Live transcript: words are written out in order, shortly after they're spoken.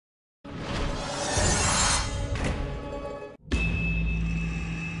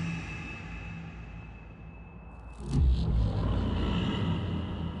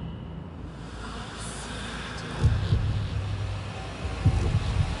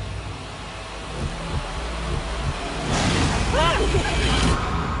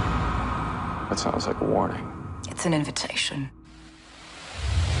sounds like a warning. It's an invitation.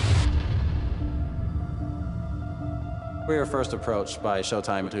 We were first approached by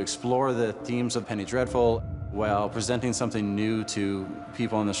Showtime to explore the themes of Penny Dreadful while presenting something new to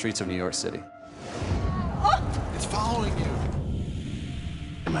people on the streets of New York City. It's following you.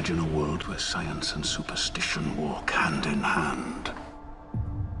 Imagine a world where science and superstition walk hand in hand.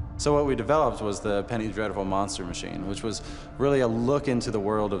 So what we developed was the Penny Dreadful Monster Machine, which was really a look into the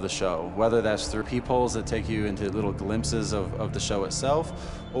world of the show, whether that's through peepholes that take you into little glimpses of the show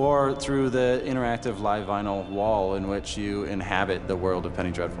itself, or through the interactive live vinyl wall in which you inhabit the world of Penny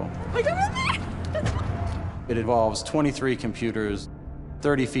Dreadful. It involves 23 computers,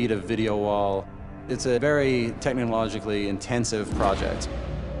 30 feet of video wall. It's a very technologically intensive project.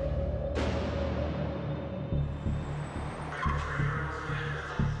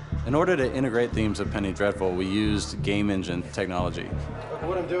 In order to integrate themes of Penny Dreadful, we used game engine technology.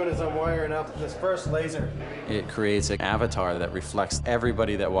 What I'm doing is I'm wiring up this first laser. It creates an avatar that reflects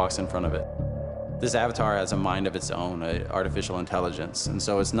everybody that walks in front of it. This avatar has a mind of its own, an artificial intelligence, and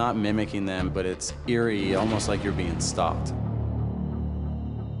so it's not mimicking them, but it's eerie, almost like you're being stalked.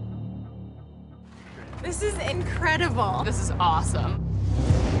 This is incredible. This is awesome.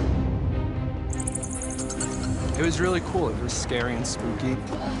 It was really cool. It was scary and spooky.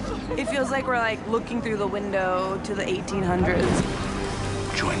 It feels like we're looking through the window to the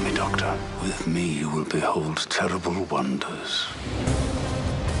 1800s. Join me, Doctor. With me, you will behold terrible wonders.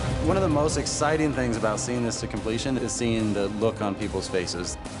 One of the most exciting things about seeing this to completion is seeing the look on people's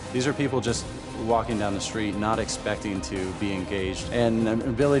faces. These are people just walking down the street, not expecting to be engaged, and the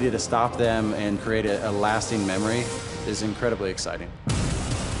ability to stop them and create a lasting memory is incredibly exciting.